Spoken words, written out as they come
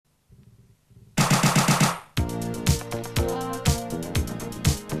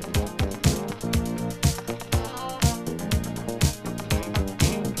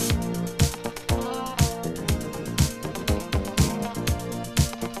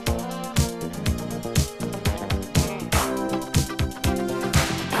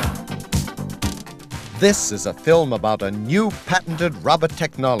This is a film about a new patented robot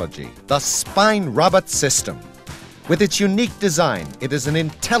technology, the Spine Robot System. With its unique design, it is an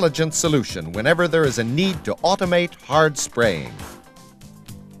intelligent solution whenever there is a need to automate hard spraying.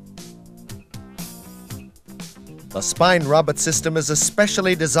 The Spine Robot System is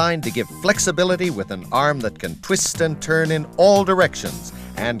especially designed to give flexibility with an arm that can twist and turn in all directions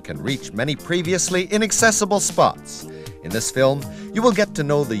and can reach many previously inaccessible spots. In this film, you will get to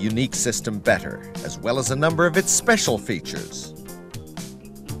know the unique system better, as well as a number of its special features.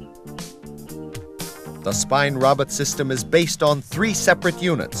 The Spine Robot System is based on 3 separate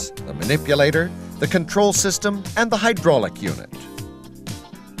units: the manipulator, the control system, and the hydraulic unit.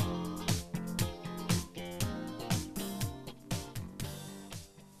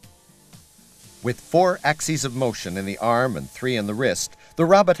 With 4 axes of motion in the arm and 3 in the wrist, the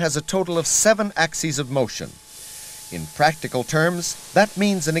robot has a total of 7 axes of motion. In practical terms, that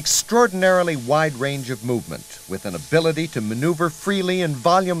means an extraordinarily wide range of movement, with an ability to maneuver freely in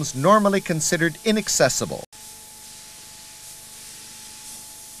volumes normally considered inaccessible.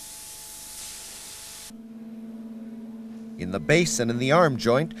 In the base and in the arm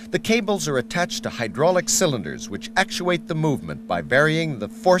joint, the cables are attached to hydraulic cylinders which actuate the movement by varying the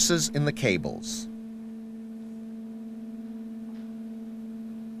forces in the cables.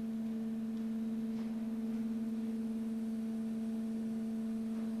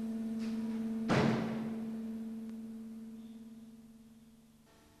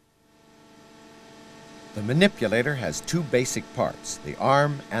 The manipulator has 2 basic parts, the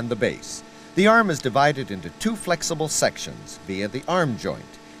arm and the base. The arm is divided into 2 flexible sections via the arm joint,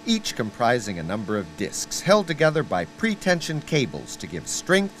 each comprising a number of discs held together by pre-tensioned cables to give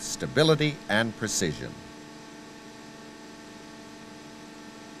strength, stability, and precision.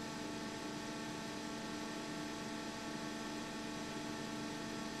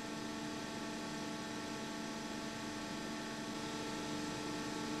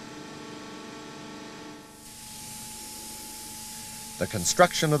 The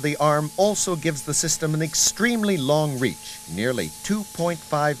construction of the arm also gives the system an extremely long reach, nearly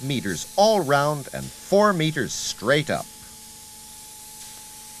 2.5 meters all round and 4 meters straight up.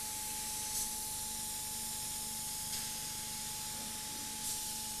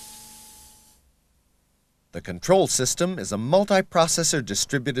 The control system is a multiprocessor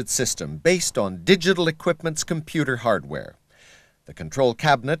distributed system based on Digital Equipment's computer hardware. The control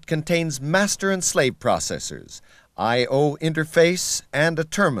cabinet contains master and slave processors, I/O interface, and a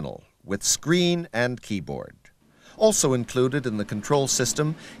terminal with screen and keyboard. Also included in the control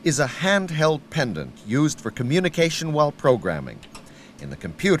system is a handheld pendant used for communication while programming. In the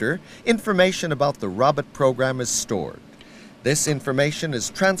computer, information about the robot program is stored. This information is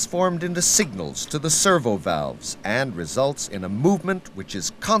transformed into signals to the servo valves and results in a movement which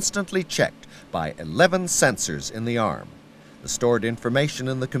is constantly checked by 11 sensors in the arm. The stored information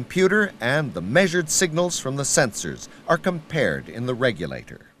in the computer and the measured signals from the sensors are compared in the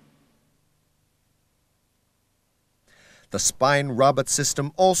regulator. The Spine Robot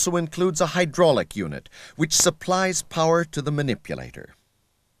System also includes a hydraulic unit, which supplies power to the manipulator.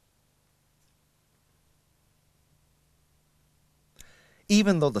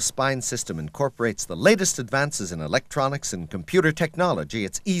 Even though the Spine system incorporates the latest advances in electronics and computer technology,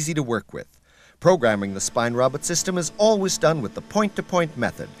 it's easy to work with. Programming the Spine Robot System is always done with the point-to-point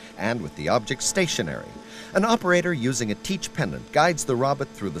method and with the object stationary. An operator using a teach pendant guides the robot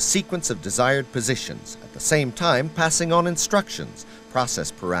through the sequence of desired positions, at the same time passing on instructions,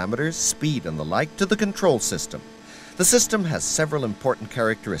 process parameters, speed, and the like to the control system. The system has several important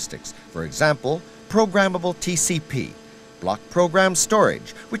characteristics. For example, programmable TCP, block program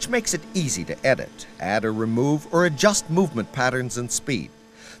storage, which makes it easy to edit, add or remove, or adjust movement patterns and speed.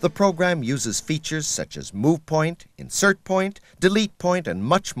 The program uses features such as move point, insert point, delete point, and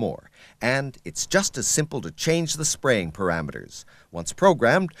much more. And it's just as simple to change the spraying parameters. Once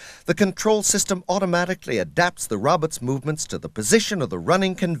programmed, the control system automatically adapts the robot's movements to the position of the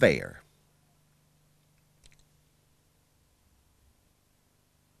running conveyor.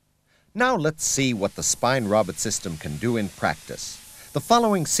 Now let's see what the Spine Robot System can do in practice. The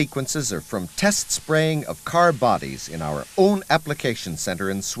following sequences are from test spraying of car bodies in our own application center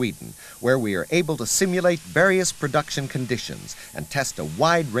in Sweden, where we are able to simulate various production conditions and test a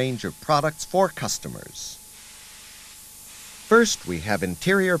wide range of products for customers. First, we have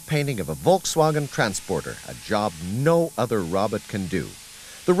interior painting of a Volkswagen Transporter, a job no other robot can do.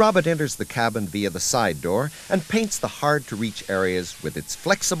 The robot enters the cabin via the side door and paints the hard-to-reach areas with its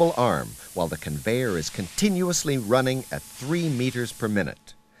flexible arm, while the conveyor is continuously running at 3 meters per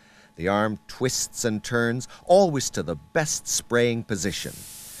minute. The arm twists and turns, always to the best spraying position.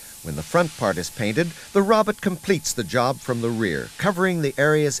 When the front part is painted, the robot completes the job from the rear, covering the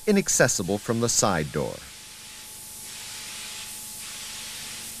areas inaccessible from the side door.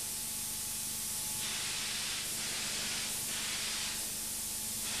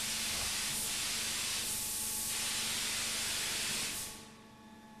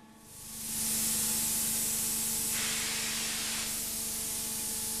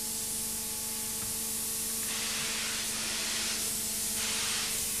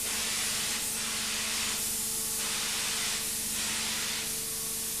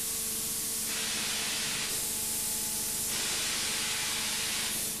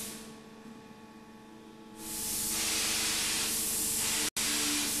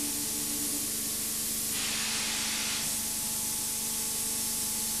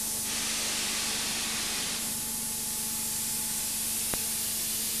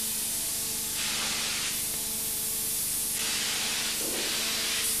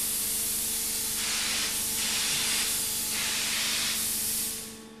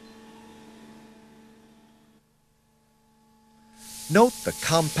 Note the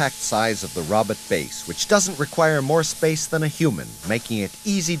compact size of the robot base, which doesn't require more space than a human, making it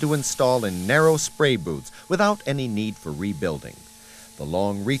easy to install in narrow spray booths without any need for rebuilding. The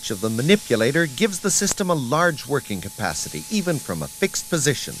long reach of the manipulator gives the system a large working capacity, even from a fixed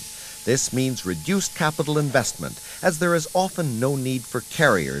position. This means reduced capital investment, as there is often no need for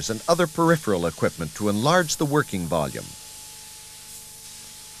carriers and other peripheral equipment to enlarge the working volume.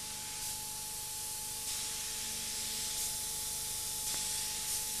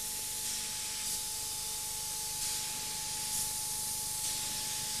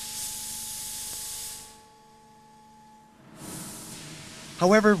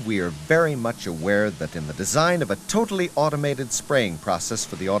 However, we are very much aware that in the design of a totally automated spraying process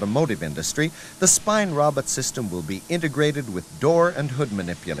for the automotive industry, the spine robot system will be integrated with door and hood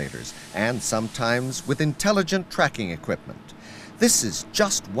manipulators, and sometimes with intelligent tracking equipment. This is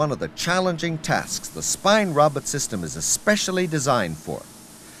just one of the challenging tasks the spine robot system is especially designed for.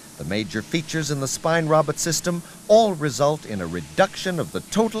 The major features in the spine robot system all result in a reduction of the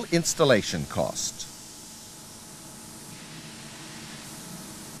total installation cost.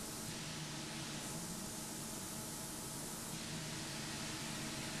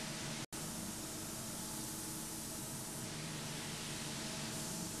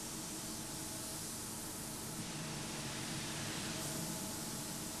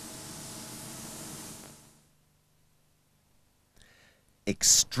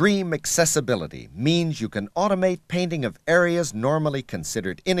 Extreme accessibility means you can automate painting of areas normally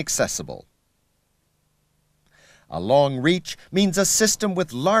considered inaccessible. A long reach means a system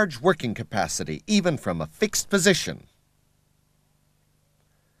with large working capacity, even from a fixed position.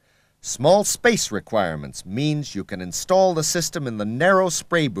 Small space requirements means you can install the system in the narrow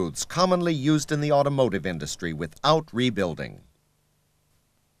spray booths commonly used in the automotive industry without rebuilding.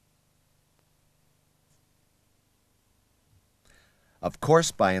 Of course,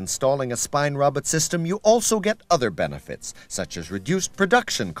 by installing a spine robot system, you also get other benefits, such as reduced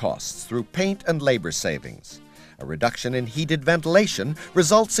production costs through paint and labor savings. A reduction in heated ventilation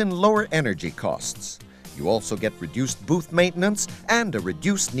results in lower energy costs. You also get reduced booth maintenance and a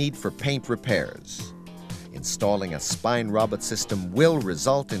reduced need for paint repairs. Installing a spine robot system will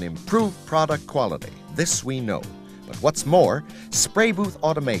result in improved product quality. This we know. But what's more, spray booth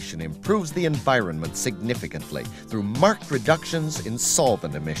automation improves the environment significantly through marked reductions in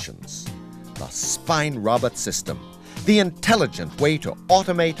solvent emissions. The spine robot system, the intelligent way to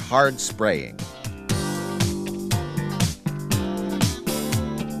automate hard spraying.